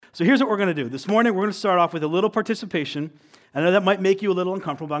So here's what we're going to do. This morning, we're going to start off with a little participation. I know that might make you a little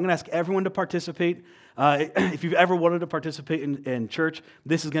uncomfortable, but I'm going to ask everyone to participate. If you've ever wanted to participate in church,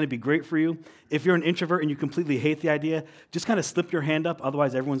 this is going to be great for you. If you're an introvert and you completely hate the idea, just kind of slip your hand up.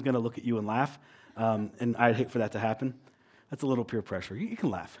 Otherwise, everyone's going to look at you and laugh. And I'd hate for that to happen. That's a little peer pressure. You can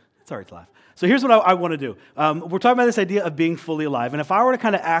laugh. It's all right to laugh. So here's what I want to do. We're talking about this idea of being fully alive. And if I were to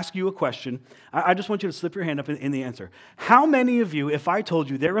kind of ask you a question, I just want you to slip your hand up in the answer. How many of you, if I told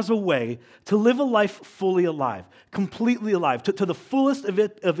you there was a way to live a life fully alive, completely alive, to the fullest of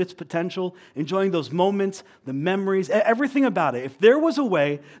its potential, enjoying those moments, the memories, everything about it, if there was a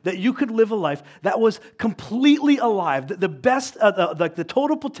way that you could live a life that was completely alive, the best, like the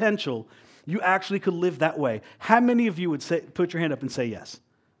total potential, you actually could live that way, how many of you would put your hand up and say yes?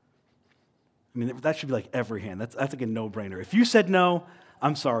 I mean, that should be like every hand. That's like a no-brainer. If you said no,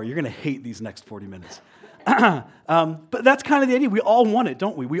 I'm sorry. You're going to hate these next 40 minutes. But that's kind of the idea. We all want it,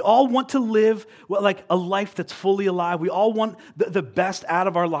 don't we? We all want to live like a life that's fully alive. We all want the best out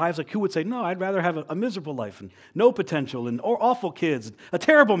of our lives. Like who would say, no, I'd rather have a miserable life and no potential and or awful kids, a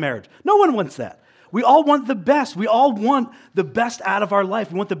terrible marriage. No one wants that. We all want the best. We all want the best out of our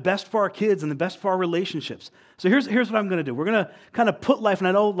life. We want the best for our kids and the best for our relationships. So here's what I'm going to do. We're going to kind of put life, and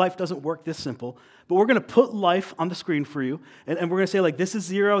I know life doesn't work this simple, but we're going to put life on the screen for you, and we're going to say, like, this is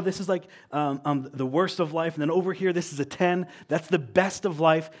 0, this is like the worst of life, and then over here, this is a 10, that's the best of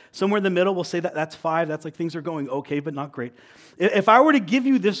life. Somewhere in the middle, we'll say that's 5, that's like things are going okay, but not great. If I were to give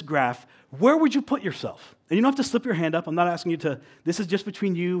you this graph, where would you put yourself? And you don't have to slip your hand up. I'm not asking you to, this is just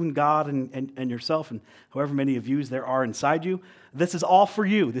between you and God and yourself and however many of yous there are inside you. This is all for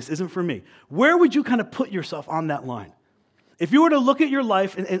you. This isn't for me. Where would you kind of put yourself on that line? If you were to look at your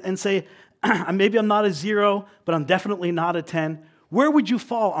life and say, maybe I'm not a 0, but I'm definitely not a 10, where would you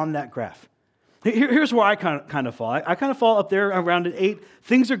fall on that graph? Here's where I kind of fall. I kind of fall up there around an 8.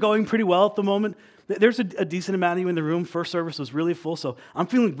 Things are going pretty well at the moment. There's a decent amount of you in the room. First service was really full, so I'm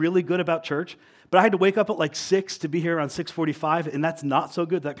feeling really good about church. But I had to wake up at like 6 to be here around 6:45, and that's not so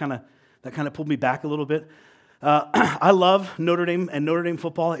good. That kind of pulled me back a little bit. I love Notre Dame, and Notre Dame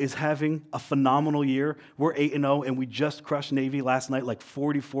football is having a phenomenal year. We're 8-0, and we just crushed Navy last night, like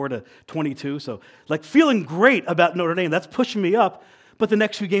 44-22. So, like, feeling great about Notre Dame. That's pushing me up. But the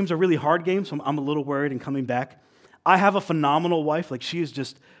next few games are really hard games, so I'm a little worried in coming back. I have a phenomenal wife. Like, she is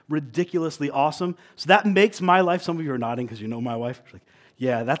just ridiculously awesome. So that makes my life, some of you are nodding because you know my wife. She's like,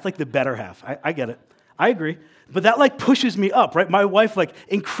 yeah, that's like the better half. I get it. I agree. But that like pushes me up, right? My wife like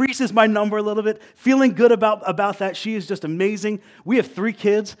increases my number a little bit. Feeling good about that. She is just amazing. We have 3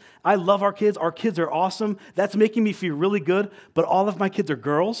 kids. I love our kids. Our kids are awesome. That's making me feel really good. But all of my kids are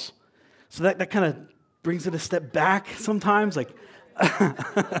girls. So that kind of brings it a step back sometimes. Like,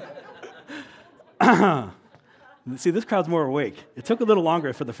 see, this crowd's more awake. It took a little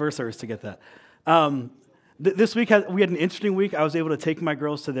longer for the first service to get that. This week, we had an interesting week. I was able to take my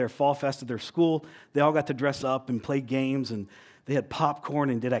girls to their fall fest at their school. They all got to dress up and play games, and they had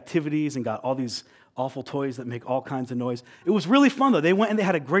popcorn and did activities and got all these awful toys that make all kinds of noise. It was really fun, though. They went and they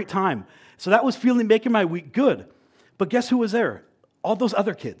had a great time. So that was making my week good. But guess who was there? All those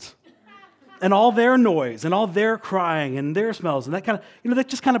other kids. And all their noise and all their crying and their smells. And that kind of, that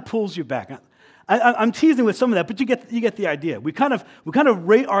just kind of pulls you back. I'm teasing with some of that, but you get the idea. We kind of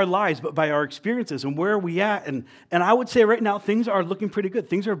rate our lives by our experiences and where are we at. And I would say right now things are looking pretty good.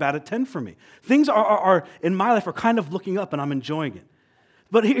 Things are about a 10 for me. Things are in my life are kind of looking up and I'm enjoying it.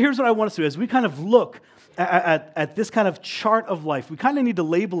 But here's what I want us to do. As we kind of look at this kind of chart of life, we kind of need to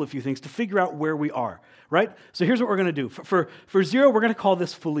label a few things to figure out where we are, right? So here's what we're going to do. For 0, we're going to call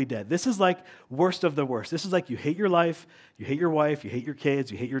this fully dead. This is like worst of the worst. This is like you hate your life, you hate your wife, you hate your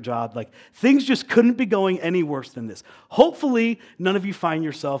kids, you hate your job. Like things just couldn't be going any worse than this. Hopefully, none of you find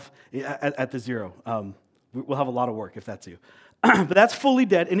yourself at the 0. We'll have a lot of work if that's you. But that's fully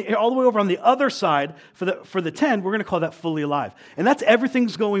dead. And all the way over on the other side, for the 10, we're going to call that fully alive. And that's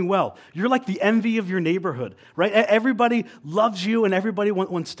everything's going well. You're like the envy of your neighborhood, right? Everybody loves you and everybody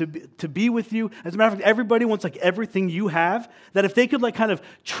wants to be with you. As a matter of fact, everybody wants like everything you have, that if they could like kind of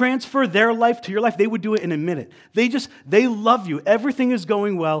transfer their life to your life, they would do it in a minute. They love you. Everything is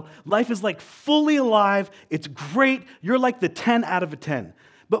going well. Life is like fully alive. It's great. You're like the 10 out of a 10.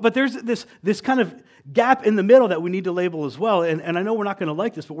 But there's this kind of gap in the middle that we need to label as well. And I know we're not going to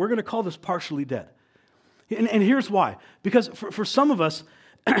like this, but we're going to call this partially dead. And here's why. Because for some of us,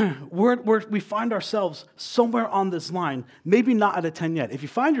 we find ourselves somewhere on this line, maybe not at a 10 yet. If you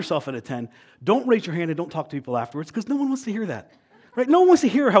find yourself at a 10, don't raise your hand and don't talk to people afterwards because no one wants to hear that. Right? No one wants to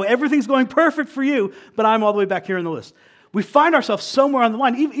hear how everything's going perfect for you, but I'm all the way back here in the list. We find ourselves somewhere on the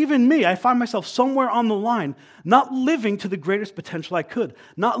line. Even me, I find myself somewhere on the line, not living to the greatest potential I could,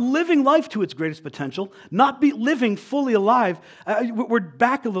 not living life to its greatest potential, not living fully alive. We're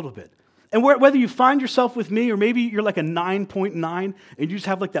back a little bit. And whether you find yourself with me or maybe you're like a 9.9 and you just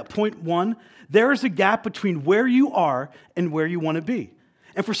have like that 0.1, there is a gap between where you are and where you want to be.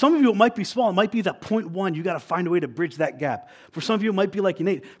 And for some of you, it might be small. It might be that 0.1. You got to find a way to bridge that gap. For some of you, it might be like an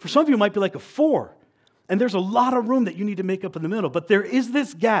 8. For some of you, it might be like a 4. And there's a lot of room that you need to make up in the middle. But there is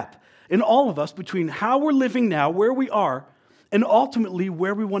this gap in all of us between how we're living now, where we are, and ultimately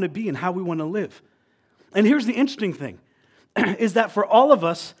where we want to be and how we want to live. And here's the interesting thing, is that for all of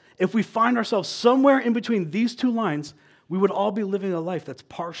us, if we find ourselves somewhere in between these two lines, we would all be living a life that's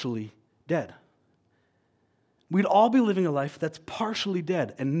partially dead. We'd all be living a life that's partially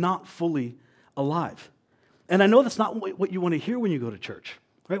dead and not fully alive. And I know that's not what you want to hear when you go to church,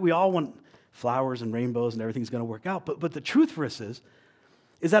 right? We all want flowers and rainbows and everything's going to work out. But the truth for us is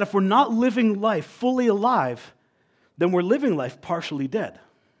that if we're not living life fully alive, then we're living life partially dead,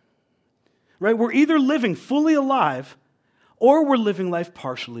 right? We're either living fully alive or we're living life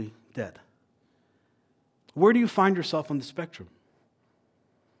partially dead. Where do you find yourself on the spectrum?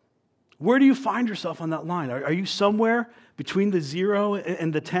 Where do you find yourself on that line? Are you somewhere between the 0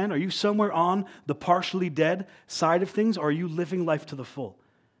 and the 10? Are you somewhere on the partially dead side of things, or are you living life to the full?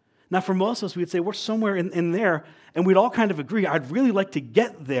 Now, for most of us, we'd say we're somewhere in there, and we'd all kind of agree, I'd really like to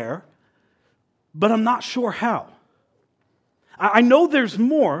get there, but I'm not sure how. I know there's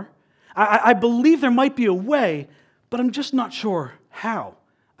more. I believe there might be a way, but I'm just not sure how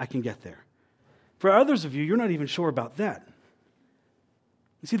I can get there. For others of you, you're not even sure about that.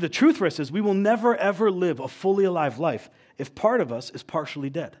 You see, the truth for us is we will never, ever live a fully alive life if part of us is partially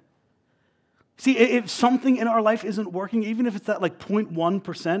dead. See, if something in our life isn't working, even if it's that like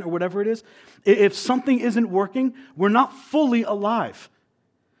 0.1% or whatever it is, if something isn't working, we're not fully alive.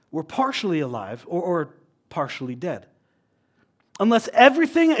 We're partially alive or partially dead. Unless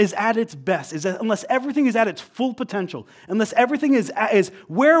everything is at its best, unless everything is at its full potential, unless everything is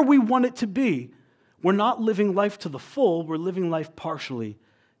where we want it to be, we're not living life to the full, we're living life partially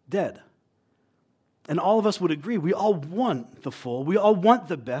dead. And all of us would agree, we all want the full, we all want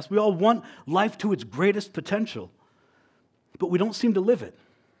the best, we all want life to its greatest potential, but we don't seem to live it.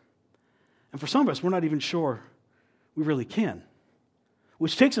 And for some of us, we're not even sure we really can.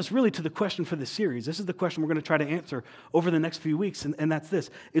 Which takes us really to the question for this series. This is the question we're going to try to answer over the next few weeks, and that's this.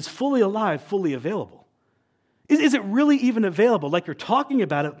 Is fully alive fully available? Is it really even available? Like you're talking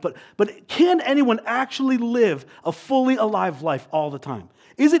about it, but can anyone actually live a fully alive life all the time?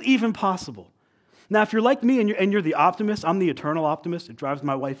 Is it even possible? Now, if you're like me and you're the optimist, I'm the eternal optimist. It drives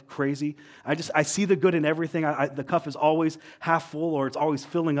my wife crazy. I see the good in everything. The cup is always half full, or it's always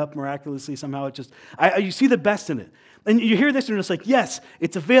filling up miraculously somehow. You see the best in it. And you hear this and it's like, yes,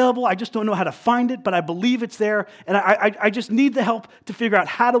 it's available. I just don't know how to find it, but I believe it's there. And I just need the help to figure out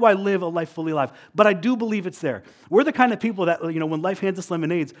how do I live a life fully alive. But I do believe it's there. We're the kind of people that, when life hands us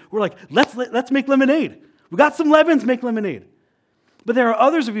lemonades, we're like, let's make lemonade. We got some lemons, make lemonade. But there are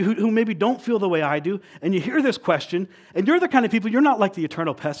others of you who maybe don't feel the way I do, and you hear this question, and you're the kind of people, you're not like the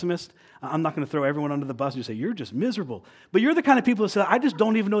eternal pessimist. I'm not going to throw everyone under the bus and you say, you're just miserable. But you're the kind of people that say, I just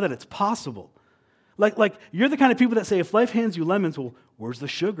don't even know that it's possible. Like you're the kind of people that say, if life hands you lemons, well, where's the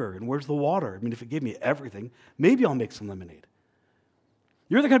sugar and where's the water? I mean, if it gave me everything, maybe I'll make some lemonade.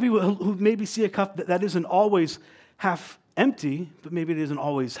 You're the kind of people who maybe see a cup that isn't always half empty, but maybe it isn't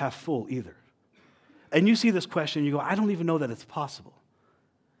always half full either. And you see this question, and you go, I don't even know that it's possible.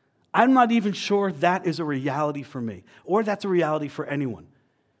 I'm not even sure that is a reality for me, or that's a reality for anyone.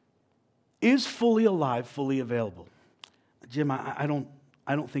 Is fully alive fully available? Jim, I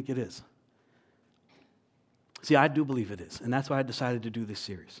don't think it is. See, I do believe it is, and that's why I decided to do this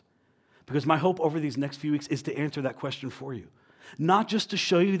series. Because my hope over these next few weeks is to answer that question for you. Not just to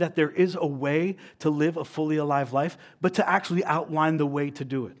show you that there is a way to live a fully alive life, but to actually outline the way to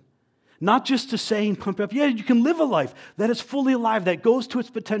do it. Not just to say and pump up, yeah, you can live a life that is fully alive, that goes to its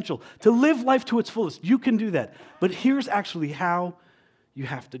potential, to live life to its fullest. You can do that. But here's actually how you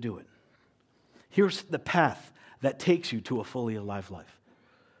have to do it. Here's the path that takes you to a fully alive life.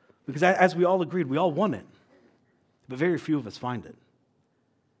 Because as we all agreed, we all want it, but very few of us find it.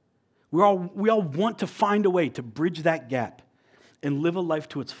 We all want to find a way to bridge that gap and live a life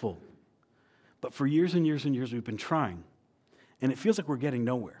to its full. But for years and years and years, we've been trying, and it feels like we're getting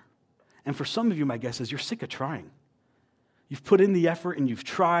nowhere. And for some of you, my guess is you're sick of trying. You've put in the effort and you've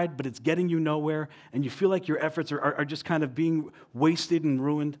tried, but it's getting you nowhere, and you feel like your efforts are just kind of being wasted and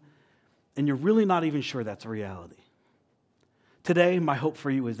ruined, and you're really not even sure that's a reality. Today, my hope for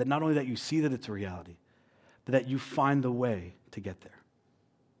you is that not only that you see that it's a reality, but that you find the way to get there.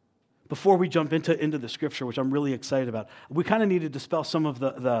 Before we jump into the scripture, which I'm really excited about, we kind of need to dispel some of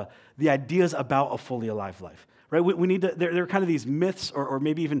the ideas about a fully alive life, right? We need to, there are kind of these myths or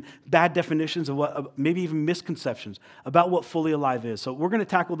maybe even bad definitions of what, maybe even misconceptions about what fully alive is. So we're going to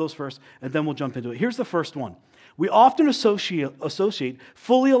tackle those first, and then we'll jump into it. Here's the first one. We often associate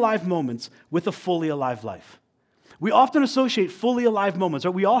fully alive moments with a fully alive life. We often associate fully alive moments,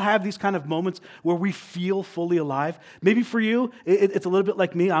 right? We all have these kind of moments where we feel fully alive. Maybe for you, it's a little bit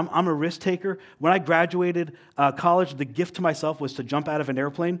like me. I'm a risk taker. When I graduated college, the gift to myself was to jump out of an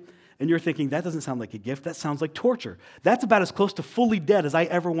airplane. And you're thinking, that doesn't sound like a gift. That sounds like torture. That's about as close to fully dead as I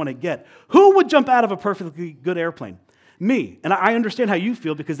ever want to get. Who would jump out of a perfectly good airplane? Me. And I understand how you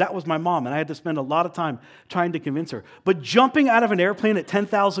feel because that was my mom, and I had to spend a lot of time trying to convince her. But jumping out of an airplane at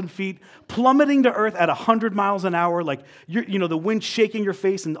 10,000 feet, plummeting to earth at 100 miles an hour, like the wind shaking your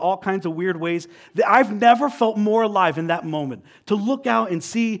face in all kinds of weird ways, I've never felt more alive in that moment. To look out and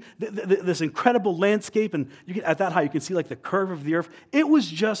see this incredible landscape, and at that height you can see like the curve of the earth. It was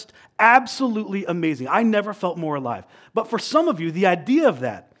just absolutely amazing. I never felt more alive. But for some of you, the idea of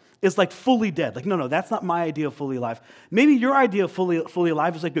that is like fully dead. Like, no, that's not my idea of fully alive. Maybe your idea of fully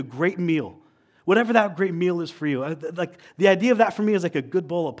alive is like a great meal. Whatever that great meal is for you. Like the idea of that for me is like a good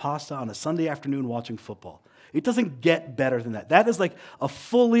bowl of pasta on a Sunday afternoon watching football. It doesn't get better than that. That is like a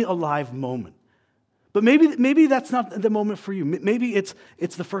fully alive moment. But maybe that's not the moment for you. Maybe it's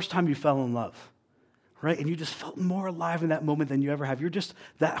the first time you fell in love, right? And you just felt more alive in that moment than you ever have. You're just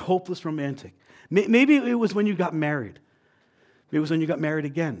that hopeless romantic. Maybe it was when you got married. Maybe it was when you got married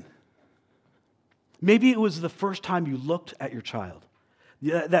again. Maybe it was the first time you looked at your child.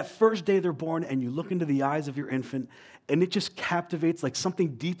 That first day they're born and you look into the eyes of your infant and it just captivates like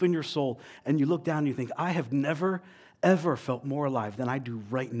something deep in your soul, and you look down and you think, I have never, ever felt more alive than I do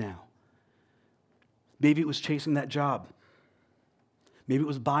right now. Maybe it was chasing that job. Maybe it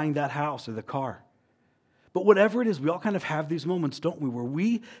was buying that house or the car. But whatever it is, we all kind of have these moments, don't we, where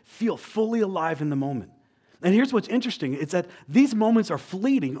we feel fully alive in the moment. And here's what's interesting. It's that these moments are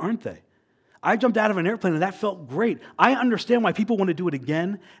fleeting, aren't they? I jumped out of an airplane and that felt great. I understand why people want to do it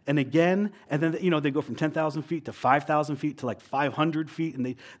again and again. And then, they go from 10,000 feet to 5,000 feet to like 500 feet.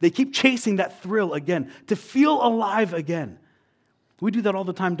 And they keep chasing that thrill again, to feel alive again. We do that all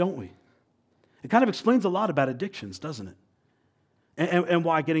the time, don't we? It kind of explains a lot about addictions, doesn't it? And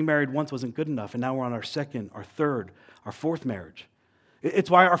why getting married once wasn't good enough. And now we're on our second, our third, our fourth marriage. It's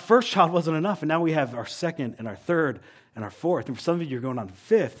why our first child wasn't enough, and now we have our second and our third and our fourth. And for some of you, you're going on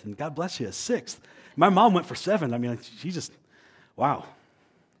fifth, and God bless you, a sixth. My mom went for 7. I mean, she just, wow.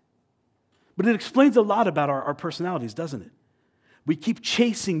 But it explains a lot about our personalities, doesn't it? We keep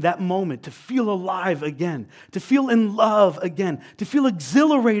chasing that moment to feel alive again, to feel in love again, to feel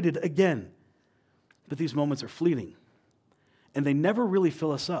exhilarated again. But these moments are fleeting, and they never really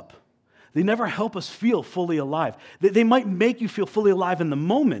fill us up. They never help us feel fully alive. They might make you feel fully alive in the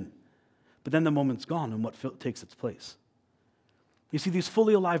moment, but then the moment's gone, and what takes its place? You see, these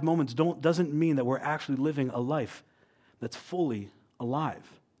fully alive moments doesn't mean that we're actually living a life that's fully alive.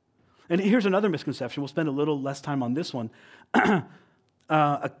 And here's another misconception. We'll spend a little less time on this one.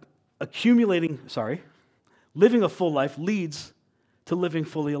 Living a full life leads to living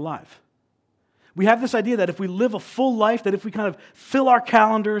fully alive. We have this idea that if we live a full life, that if we kind of fill our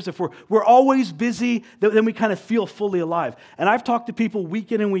calendars, if we're always busy, then we kind of feel fully alive. And I've talked to people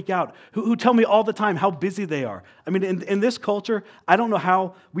week in and week out who tell me all the time how busy they are. I mean, in this culture, I don't know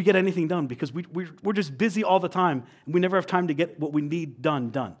how we get anything done because we're just busy all the time, and we never have time to get what we need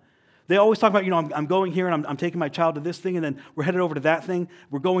done. They always talk about, I'm going here and I'm taking my child to this thing, and then we're headed over to that thing.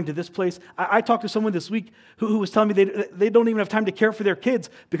 We're going to this place. I talked to someone this week who was telling me they don't even have time to care for their kids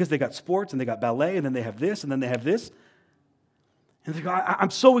because they got sports and they got ballet and then they have this and then they have this. And they go,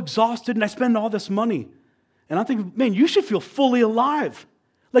 I'm so exhausted and I spend all this money. And I'm thinking, man, you should feel fully alive.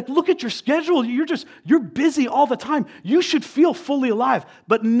 Like, look at your schedule. You're busy all the time. You should feel fully alive.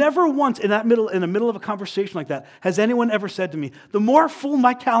 But never once in the middle of a conversation like that has anyone ever said to me, the more full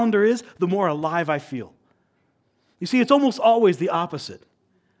my calendar is, the more alive I feel. You see, it's almost always the opposite.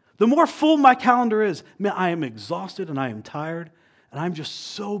 The more full my calendar is, man, I am exhausted and I am tired and I'm just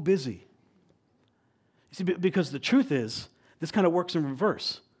so busy. You see, because the truth is, this kind of works in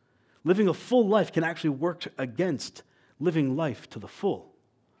reverse. Living a full life can actually work against living life to the full.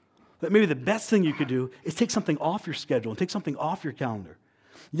 That maybe the best thing you could do is take something off your schedule and take something off your calendar.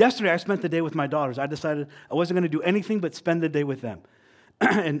 Yesterday, I spent the day with my daughters. I decided I wasn't going to do anything but spend the day with them.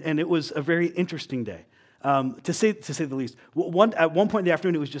 and it was a very interesting day, to say the least. At one point in the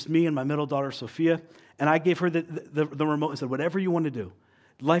afternoon, it was just me and my middle daughter, Sophia, and I gave her the remote and said, whatever you want to do,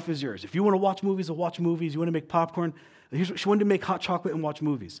 Life is yours. If you want to watch movies, I'll watch movies. You want to make popcorn? She wanted to make hot chocolate and watch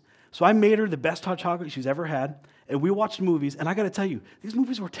movies. So I made her the best hot chocolate she's ever had, and we watched movies, and I got to tell you, these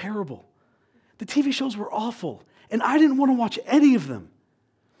movies were terrible. The TV shows were awful, and I didn't want to watch any of them.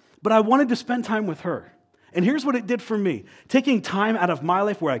 But I wanted to spend time with her. And here's what it did for me. Taking time out of my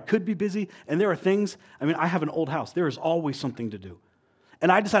life where I could be busy, and there are things, I have an old house. There is always something to do.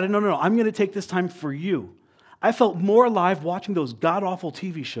 And I decided, no, I'm going to take this time for you. I felt more alive watching those god-awful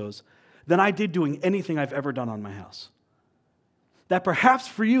TV shows than I did doing anything I've ever done on my house. That perhaps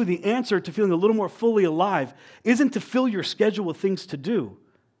for you, the answer to feeling a little more fully alive isn't to fill your schedule with things to do,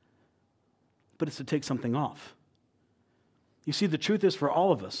 but it's to take something off. You see, the truth is for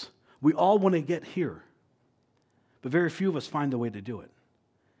all of us, we all want to get here, but very few of us find the way to do it.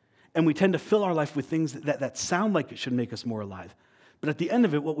 And we tend to fill our life with things that sound like it should make us more alive. But at the end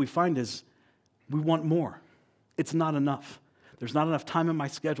of it, what we find is we want more. It's not enough. There's not enough time in my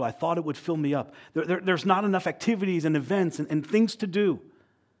schedule. I thought it would fill me up. There's not enough activities and events and things to do.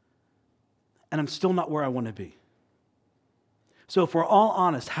 And I'm still not where I want to be. So if we're all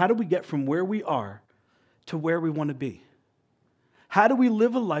honest, how do we get from where we are to where we want to be? How do we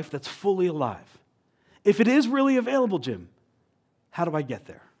live a life that's fully alive? If it is really available, Jim, how do I get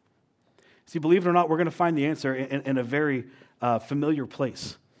there? See, believe it or not, we're going to find the answer in a very familiar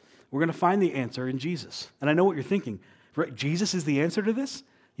place. We're going to find the answer in Jesus. And I know what you're thinking. Right? Jesus is the answer to this?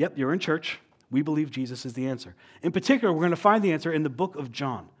 Yep, you're in church. We believe Jesus is the answer. In particular, we're going to find the answer in the book of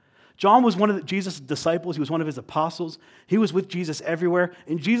John. John was one of Jesus' disciples. He was one of his apostles. He was with Jesus everywhere.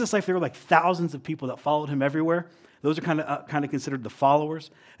 In Jesus' life, there were like thousands of people that followed him everywhere. Those are kind of considered the followers.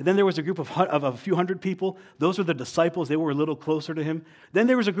 And then there was a group of a few hundred people. Those were the disciples. They were a little closer to him. Then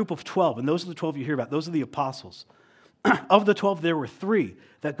there was a group of 12, and those are the 12 you hear about. Those are the apostles. Of the 12, there were 3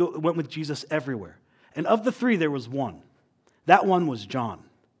 that went with Jesus everywhere. And of the 3, there was one. That one was John.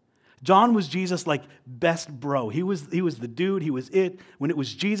 John was Jesus' best bro. He was the dude. He was it. When it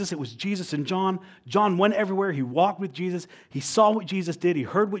was Jesus and John. John went everywhere. He walked with Jesus. He saw what Jesus did. He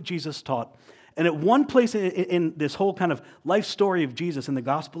heard what Jesus taught. And at one place in this whole kind of life story of Jesus in the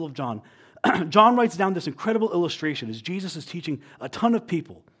Gospel of John, John writes down this incredible illustration as Jesus is teaching a ton of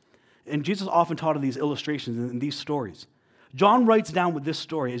people. And Jesus often taught in these illustrations and these stories. John writes down with this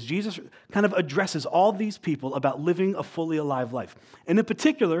story as Jesus kind of addresses all these people about living a fully alive life. And in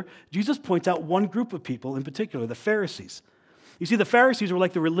particular, Jesus points out one group of people in particular, the Pharisees. You see, the Pharisees were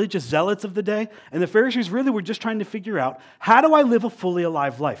like the religious zealots of the day, and the Pharisees really were just trying to figure out, how do I live a fully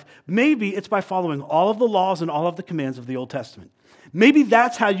alive life? Maybe it's by following all of the laws and all of the commands of the Old Testament. Maybe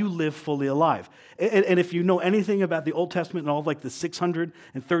that's how you live fully alive. And if you know anything about the Old Testament and all of the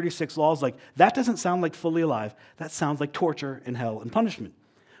 636 laws, that doesn't sound like fully alive. That sounds like torture and hell and punishment.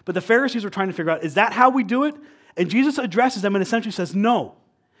 But the Pharisees were trying to figure out, is that how we do it? And Jesus addresses them and essentially says, no,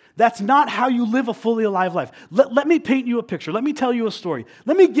 that's not how you live a fully alive life. Let me paint you a picture. Let me tell you a story.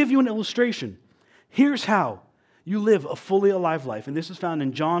 Let me give you an illustration. Here's how you live a fully alive life. And this is found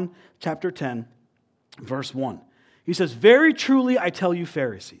in John chapter 10, verse 1. He says, very truly I tell you,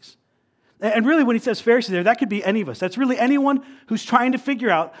 Pharisees. And really when he says Pharisees there, that could be any of us. That's really anyone who's trying to figure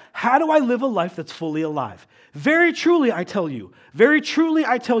out, how do I live a life that's fully alive? Very truly I tell you. Very truly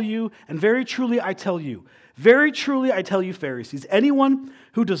I tell you, and very truly I tell you. Very truly I tell you, Pharisees, anyone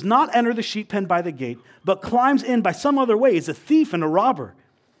who does not enter the sheep pen by the gate, but climbs in by some other way is a thief and a robber.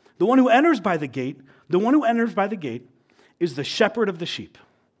 The one who enters by the gate is the shepherd of the sheep.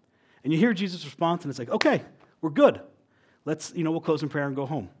 And you hear Jesus' response, and it's like, okay, we're good. We'll close in prayer and go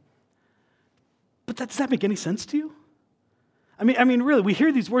home. But does that make any sense to you? I mean, really, we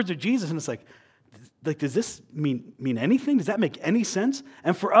hear these words of Jesus, and it's like, does this mean anything? Does that make any sense?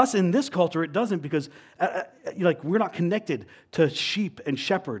 And for us in this culture, it doesn't, because we're not connected to sheep and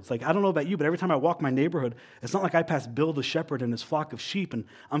shepherds. I don't know about you, but every time I walk my neighborhood, it's not like I pass Bill the shepherd and his flock of sheep, and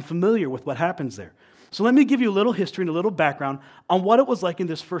I'm familiar with what happens there. So let me give you a little history and a little background on what it was like in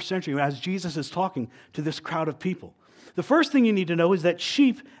this first century as Jesus is talking to this crowd of people. The first thing you need to know is that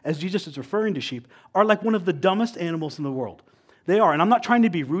sheep, as Jesus is referring to sheep, are like one of the dumbest animals in the world. They are, and I'm not trying to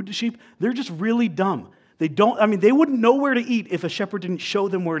be rude to sheep. They're just really dumb. They wouldn't know where to eat if a shepherd didn't show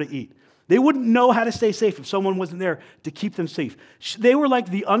them where to eat. They wouldn't know how to stay safe if someone wasn't there to keep them safe. They were like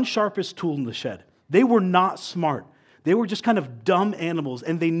the unsharpest tool in the shed. They were not smart. They were just kind of dumb animals,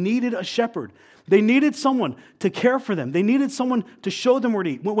 and they needed a shepherd. They needed someone to care for them. They needed someone to show them where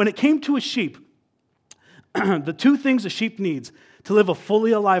to eat. When it came to a sheep, the two things a sheep needs to live a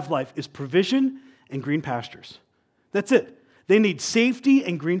fully alive life is provision and green pastures. That's it. They need safety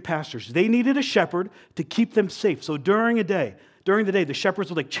and green pastures. They needed a shepherd to keep them safe. So during a day, During the day, the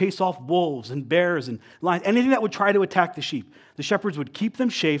shepherds would chase off wolves and bears and lions, anything that would try to attack the sheep. The shepherds would keep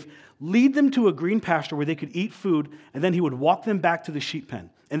them safe, lead them to a green pasture where they could eat food, and then he would walk them back to the sheep pen.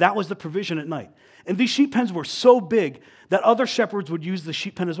 And that was the provision at night. And these sheep pens were so big that other shepherds would use the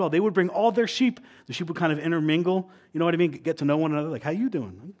sheep pen as well. They would bring all their sheep. The sheep would kind of intermingle, you know what I mean? Get to know one another, like, how you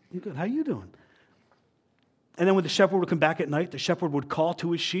doing? I'm good, how you doing? And then when the shepherd would come back at night, the shepherd would call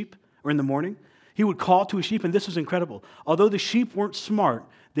to his sheep, or in the morning, he would call to his sheep, and this was incredible. Although the sheep weren't smart,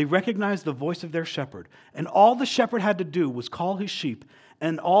 they recognized the voice of their shepherd. And all the shepherd had to do was call his sheep,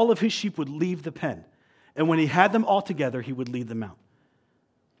 and all of his sheep would leave the pen. And when he had them all together, he would lead them out.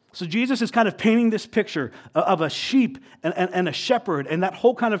 So Jesus is kind of painting this picture of a sheep and a shepherd and that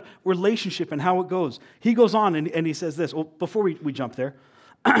whole kind of relationship and how it goes. He goes on and he says this. Well, before we jump there,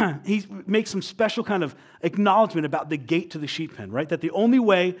 he makes some special kind of acknowledgement about the gate to the sheep pen, right? That the only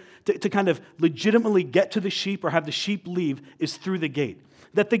way to kind of legitimately get to the sheep or have the sheep leave is through the gate.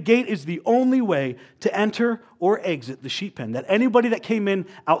 That the gate is the only way to enter or exit the sheep pen. That anybody that came in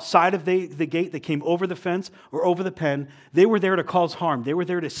outside of the gate, that came over the fence or over the pen, they were there to cause harm. They were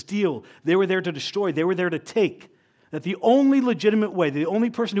there to steal. They were there to destroy. They were there to take. That the only legitimate way, the only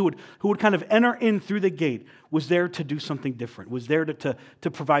person who would kind of enter in through the gate was there to do something different, was there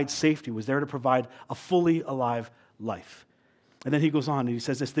to provide safety, was there to provide a fully alive life. And then he goes on and he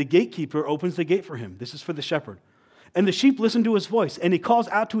says this, the gatekeeper opens the gate for him. This is for the shepherd. And the sheep listen to his voice, and he calls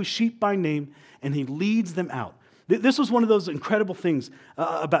out to his sheep by name, and he leads them out. This was one of those incredible things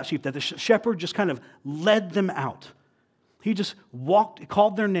about sheep, that the shepherd just kind of led them out. He just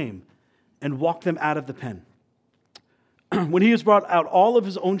called their name, and walked them out of the pen. When he has brought out all of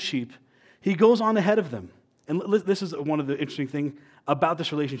his own sheep, he goes on ahead of them. And this is one of the interesting things about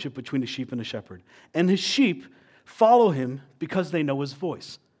this relationship between the sheep and the shepherd. And his sheep follow him because they know his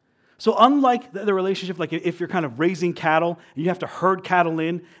voice. So unlike the relationship, like if you're kind of raising cattle and you have to herd cattle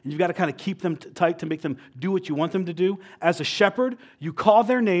in and you've got to kind of keep them tight to make them do what you want them to do, as a shepherd, you call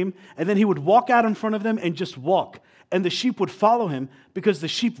their name and then he would walk out in front of them and just walk. And the sheep would follow him because the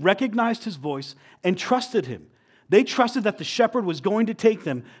sheep recognized his voice and trusted him. They trusted that the shepherd was going to take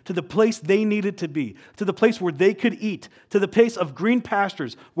them to the place they needed to be, to the place where they could eat, to the place of green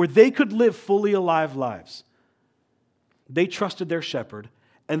pastures where they could live fully alive lives. They trusted their shepherd,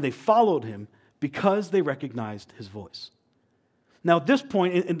 and they followed him because they recognized his voice. Now, at this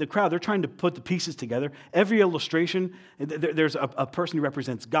point in the crowd, they're trying to put the pieces together. Every illustration, there's a person who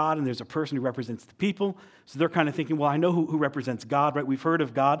represents God, and there's a person who represents the people. So they're kind of thinking, well, I know who represents God, right? We've heard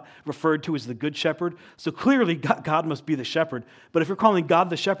of God referred to as the good shepherd. So clearly, God must be the shepherd. But if you're calling God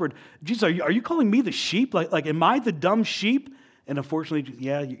the shepherd, Jesus, are you calling me the sheep? Like, am I the dumb sheep? And unfortunately,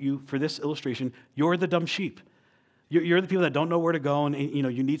 yeah, you for this illustration, you're the dumb sheep. You're the people that don't know where to go, and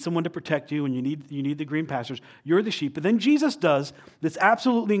you need someone to protect you, and you need the green pastures. You're the sheep. But then Jesus does this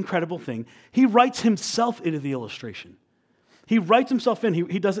absolutely incredible thing. He writes himself into the illustration. He writes himself in.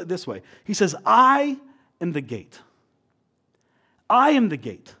 He does it this way. He says, I am the gate. I am the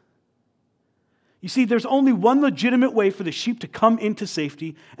gate. You see, there's only one legitimate way for the sheep to come into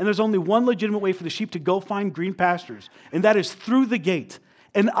safety, and there's only one legitimate way for the sheep to go find green pastures, and that is through the gate.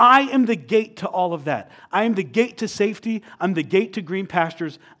 And I am the gate to all of that. I am the gate to safety. I'm the gate to green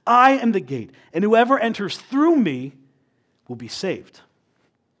pastures. I am the gate. And whoever enters through me will be saved.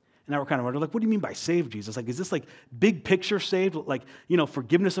 And now we're kind of wondering, what do you mean by saved, Jesus? Is this big picture saved?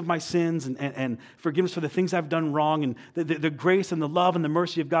 Forgiveness of my sins and forgiveness for the things I've done wrong, and the grace and the love and the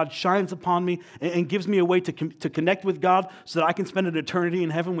mercy of God shines upon me and gives me a way to connect with God so that I can spend an eternity in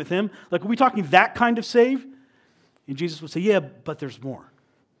heaven with him? Are we talking that kind of save? And Jesus would say, yeah, but there's more.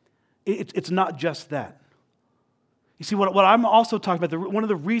 It's not just that. You see, what I'm also talking about, one of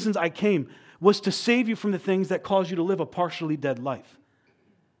the reasons I came was to save you from the things that cause you to live a partially dead life.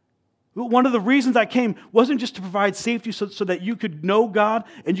 One of the reasons I came wasn't just to provide safety so that you could know God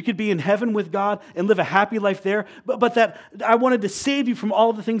and you could be in heaven with God and live a happy life there, but that I wanted to save you from all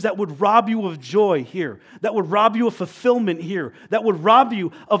of the things that would rob you of joy here, that would rob you of fulfillment here, that would rob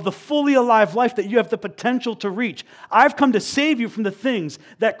you of the fully alive life that you have the potential to reach. I've come to save you from the things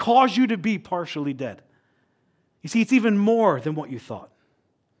that cause you to be partially dead. You see, it's even more than what you thought.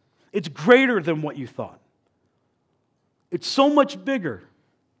 It's greater than what you thought. It's so much bigger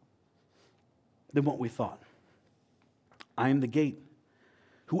than what we thought. I am the gate.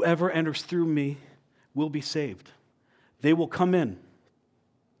 Whoever enters through me will be saved. They will come in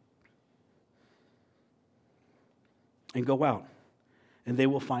and go out, and they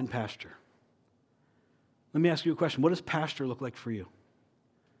will find pasture. Let me ask you a question. What does pasture look like for you?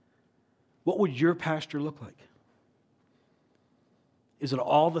 What would your pasture look like? Is it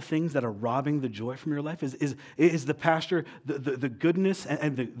all the things that are robbing the joy from your life? Is the pasture the goodness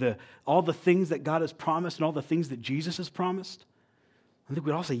and all the things that God has promised and all the things that Jesus has promised? I think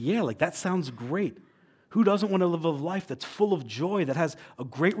we'd all say, yeah, like that sounds great. Who doesn't want to live a life that's full of joy, that has a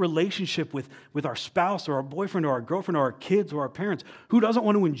great relationship with our spouse or our boyfriend or our girlfriend or our kids or our parents? Who doesn't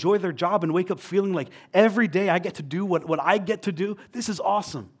want to enjoy their job and wake up feeling like every day I get to do what I get to do? This is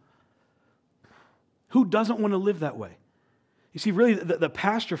awesome. Who doesn't want to live that way? You see, really, the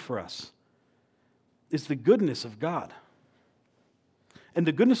pasture for us is the goodness of God. And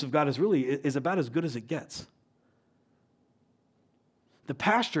the goodness of God is about as good as it gets. The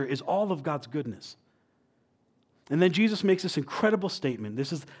pasture is all of God's goodness. And then Jesus makes this incredible statement.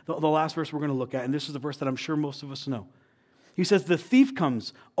 This is the last verse we're going to look at, and this is the verse that I'm sure most of us know. He says, "The thief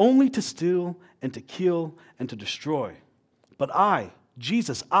comes only to steal and to kill and to destroy. But I,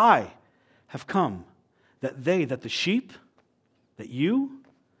 Jesus, I have come that the sheep, that you,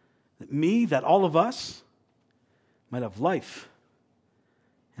 that me, that all of us might have life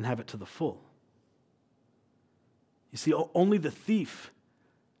and have it to the full." You see, only the thief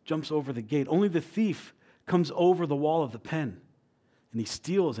jumps over the gate. Only the thief comes over the wall of the pen, and he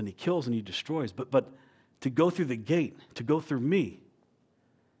steals and he kills and he destroys. But to go through the gate, to go through me,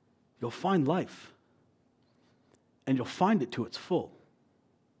 you'll find life, and you'll find it to its full.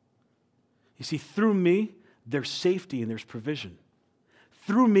 You see, through me, there's safety and there's provision.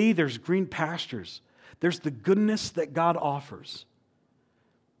 Through me, there's green pastures. There's the goodness that God offers.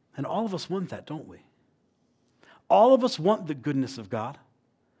 And all of us want that, don't we? All of us want the goodness of God.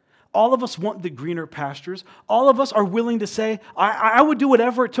 All of us want the greener pastures. All of us are willing to say, I would do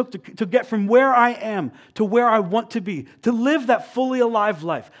whatever it took to get from where I am to where I want to be, to live that fully alive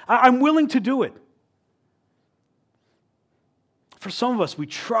life. I'm willing to do it. For some of us, we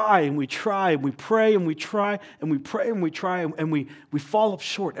try and we try and we pray and we try and we pray and we try and we fall up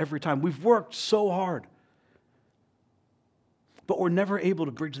short every time. We've worked so hard, but we're never able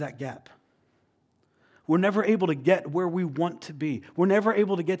to bridge that gap. We're never able to get where we want to be. We're never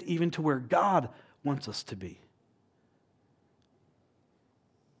able to get even to where God wants us to be.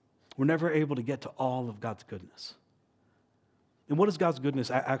 We're never able to get to all of God's goodness. And what does God's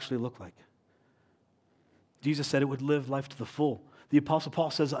goodness actually look like? Jesus said it would live life to the full. The Apostle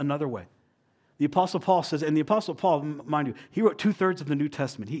Paul says another way. The Apostle Paul says, and the Apostle Paul, mind you, he wrote 2/3 of the New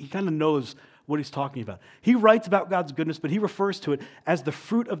Testament. He kind of knows what he's talking about. He writes about God's goodness, but he refers to it as the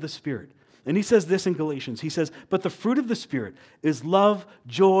fruit of the Spirit. And he says this in Galatians. He says, "But the fruit of the Spirit is love,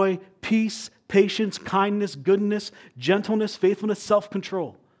 joy, peace, patience, kindness, goodness, gentleness, faithfulness,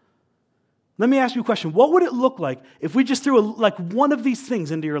 self-control." Let me ask you a question. What would it look like if we just threw one of these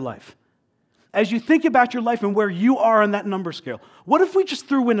things into your life? As you think about your life and where you are on that number scale, what if we just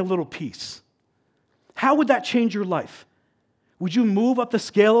threw in a little peace? How would that change your life? Would you move up the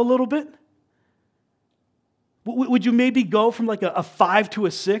scale a little bit? Would you maybe go from like a 5 to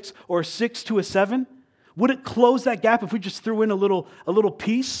a 6 or a 6 to a 7? Would it close that gap if we just threw in a little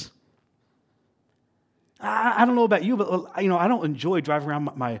peace? I don't know about you, but I don't enjoy driving around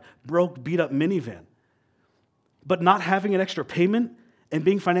my broke, beat-up minivan. But not having an extra payment and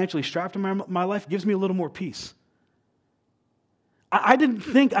being financially strapped in my life gives me a little more peace. I didn't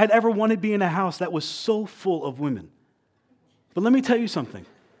think I'd ever want to be in a house that was so full of women. But let me tell you something.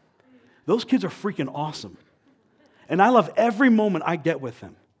 Those kids are freaking awesome. And I love every moment I get with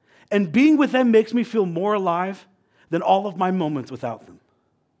them. And being with them makes me feel more alive than all of my moments without them.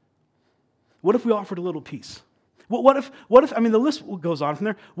 What if we offered a little peace? What if, the list goes on from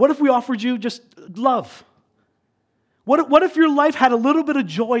there. What if we offered you just love? What if your life had a little bit of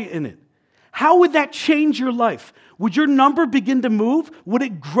joy in it? How would that change your life? Would your number begin to move? Would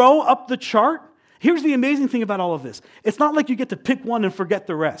it grow up the chart? Here's the amazing thing about all of this. It's not like you get to pick one and forget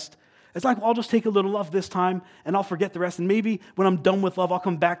the rest. It's like, well, I'll just take a little love this time and I'll forget the rest. And maybe when I'm done with love, I'll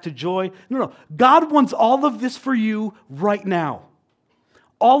come back to joy. No. God wants all of this for you right now.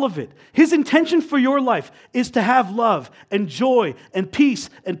 All of it. His intention for your life is to have love and joy and peace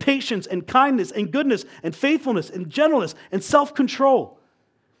and patience and kindness and goodness and faithfulness and gentleness and self-control.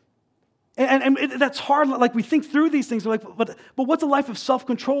 And that's hard. Like we think through these things. We're like, but what's a life of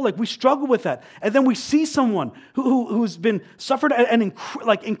self-control? Like we struggle with that. And then we see someone who's been suffered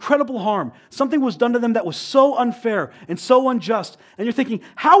incredible harm. Something was done to them that was so unfair and so unjust. And you're thinking,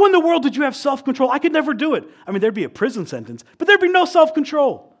 how in the world did you have self-control? I could never do it. I mean, there'd be a prison sentence, but there'd be no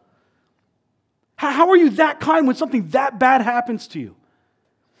self-control. How are you that kind when something that bad happens to you?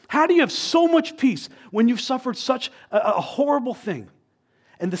 How do you have so much peace when you've suffered such a horrible thing?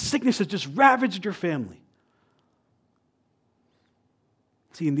 And the sickness has just ravaged your family.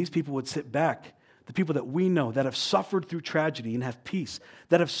 See, and these people would sit back. the people that we know that have suffered through tragedy and have peace,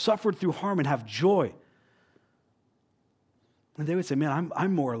 that have suffered through harm and have joy. And they would say, man,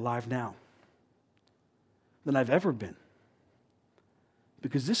 I'm more alive now than I've ever been.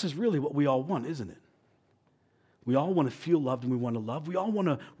 Because this is really what we all want, isn't it? We all want to feel loved and we want to love. We all want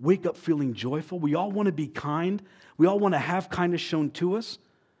to wake up feeling joyful. We all want to be kind. We all want to have kindness shown to us.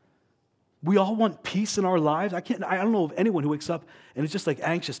 We all want peace in our lives. I don't know of anyone who wakes up and is just like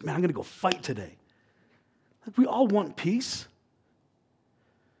anxious, man, I'm going to go fight today. Like, we all want peace.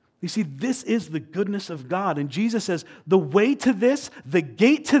 You see, this is the goodness of God. And Jesus says, the way to this, the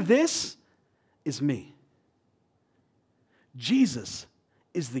gate to this is me. Jesus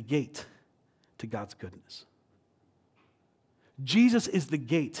is the gate to God's goodness. Jesus is the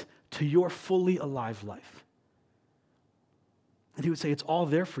gate to your fully alive life. And he would say, it's all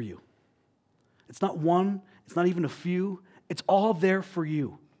there for you. It's not one, it's not even a few, it's all there for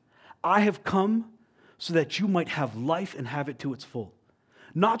you. I have come so that you might have life and have it to its full.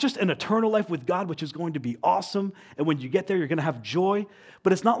 Not just an eternal life with God, which is going to be awesome, and when you get there, you're going to have joy.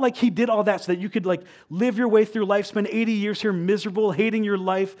 But it's not like he did all that so that you could live your way through life, spend 80 years here miserable, hating your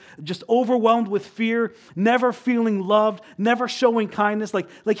life, just overwhelmed with fear, never feeling loved, never showing kindness.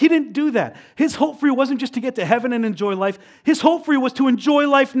 Like he didn't do that. His hope for you wasn't just to get to heaven and enjoy life. His hope for you was to enjoy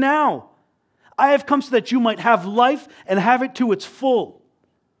life now. I have come so that you might have life and have it to its full.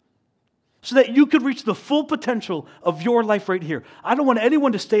 So that you could reach the full potential of your life right here. I don't want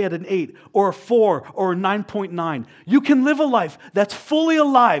anyone to stay at an 8 or a 4 or a 9.9. You can live a life that's fully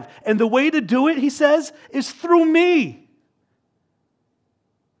alive. And the way to do it, he says, is through me.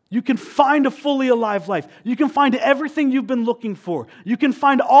 You can find a fully alive life. You can find everything you've been looking for. You can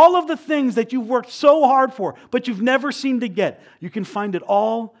find all of the things that you've worked so hard for, but you've never seemed to get. You can find it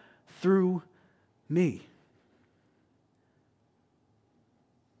all through me.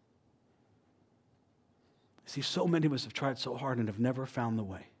 See, so many of us have tried so hard and have never found the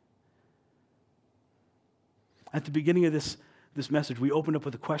way. At the beginning of this message, we opened up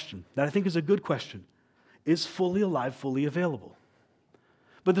with a question that I think is a good question. Is fully alive fully available?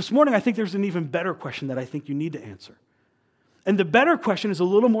 But this morning, I think there's an even better question that I think you need to answer. And the better question is a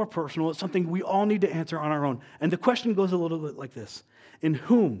little more personal. It's something we all need to answer on our own. And the question goes a little bit like this. In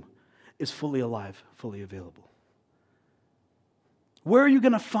whom is fully alive fully available? Where are you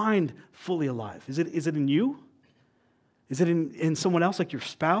going to find fully alive? Is it in you? Is it in someone else like your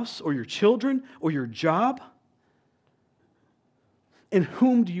spouse or your children or your job? In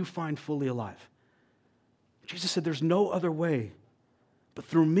whom do you find fully alive? Jesus said there's no other way but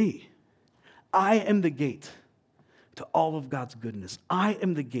through me. I am the gate to all of God's goodness. I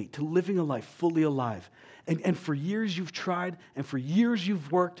am the gate to living a life fully alive. And for years you've tried, and for years you've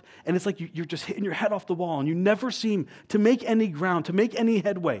worked, and it's like you're just hitting your head off the wall, and you never seem to make any ground, to make any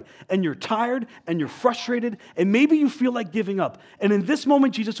headway. And you're tired, and you're frustrated, and maybe you feel like giving up. And in this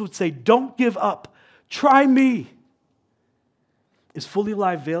moment, Jesus would say, don't give up. Try me. Is fully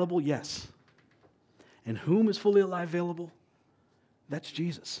alive available? Yes. And whom is fully alive available? That's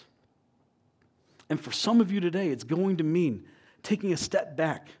Jesus. And for some of you today, it's going to mean taking a step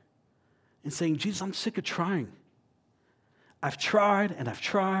back and saying, Jesus, I'm sick of trying. I've tried and I've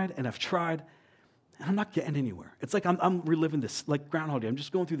tried and I've tried, and I'm not getting anywhere. It's like I'm reliving this, like Groundhog Day. I'm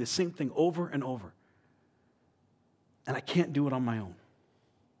just going through the same thing over and over. And I can't do it on my own.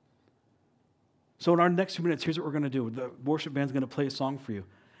 So in our next few minutes, here's what we're going to do. The worship band's going to play a song for you.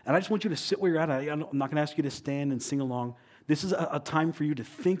 And I just want you to sit where you're at. I'm not going to ask you to stand and sing along. This is a time for you to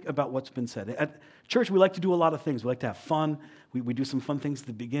think about what's been said. At church, we like to do a lot of things. We like to have fun. We do some fun things at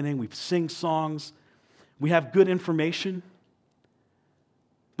the beginning. We sing songs. We have good information.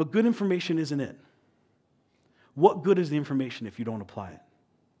 But good information isn't it. What good is the information if you don't apply it?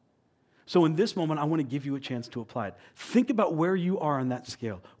 So in this moment, I want to give you a chance to apply it. Think about where you are on that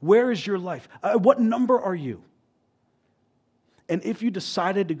scale. Where is your life? What number are you? And if you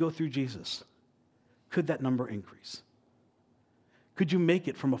decided to go through Jesus, could that number increase? Could you make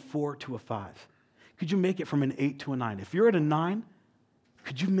it from a 4 to a 5? Could you make it from an 8 to a 9? If you're at a 9,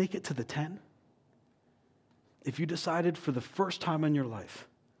 could you make it to the 10? If you decided for the first time in your life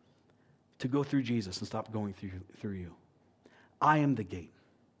to go through Jesus and stop going through you, I am the gate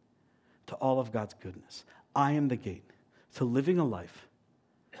to all of God's goodness. I am the gate to living a life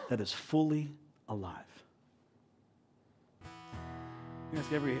that is fully alive. I'm going to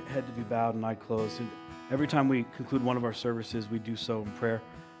ask every head to be bowed and eye closed. And every time we conclude one of our services, we do so in prayer.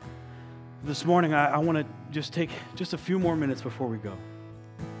 This morning, I want to just take just a few more minutes before we go.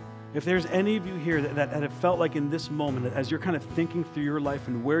 If there's any of you here that have felt like in this moment, that as you're kind of thinking through your life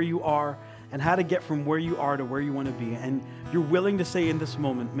and where you are and how to get from where you are to where you want to be, and you're willing to say in this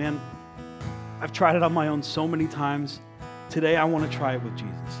moment, man, I've tried it on my own so many times. Today, I want to try it with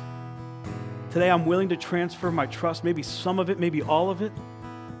Jesus. Today, I'm willing to transfer my trust, maybe some of it, maybe all of it,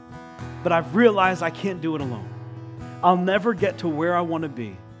 but I've realized I can't do it alone. I'll never get to where I want to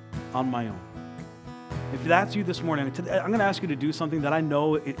be on my own. If that's you this morning, I'm going to ask you to do something that I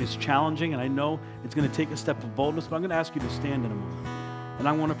know is challenging, and I know it's going to take a step of boldness, but I'm going to ask you to stand in a moment. And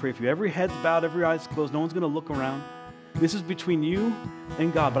I want to pray for you. Every head's bowed, every eye's closed. No one's going to look around. This is between you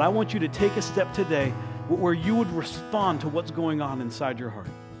and God, but I want you to take a step today where you would respond to what's going on inside your heart.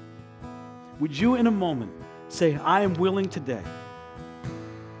 Would you, in a moment, say, I am willing today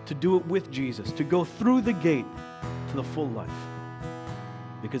to do it with Jesus, to go through the gate to the full life?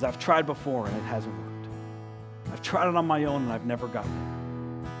 Because I've tried before and it hasn't worked. I've tried it on my own and I've never gotten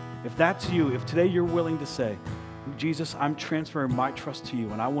there. If that's you, if today you're willing to say, Jesus, I'm transferring my trust to you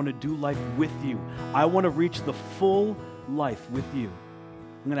and I want to do life with you. I want to reach the full life with you.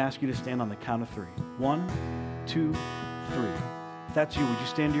 I'm going to ask you to stand on the count of 3. 1, 2, 3. If that's you, would you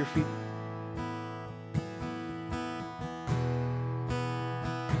stand to your feet?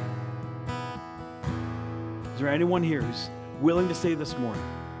 Is there anyone here who's willing to say this morning,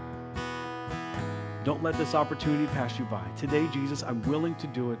 don't let this opportunity pass you by. Today, Jesus, I'm willing to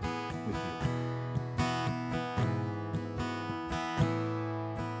do it with you.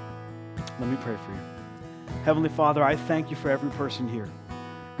 Let me pray for you. Heavenly Father, I thank you for every person here.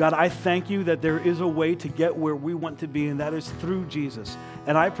 God, I thank you that there is a way to get where we want to be, and that is through Jesus.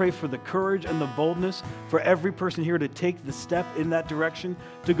 And I pray for the courage and the boldness for every person here to take the step in that direction,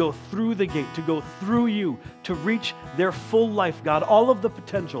 to go through the gate, to go through you, to reach their full life, God. All of the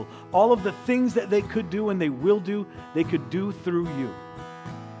potential, all of the things that they could do and they will do, they could do through you.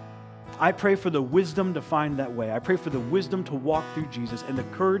 I pray for the wisdom to find that way. I pray for the wisdom to walk through Jesus and the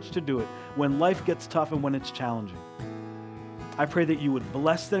courage to do it when life gets tough and when it's challenging. I pray that you would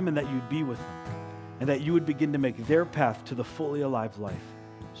bless them and that you'd be with them and that you would begin to make their path to the fully alive life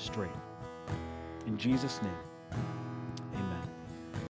straight. In Jesus' name.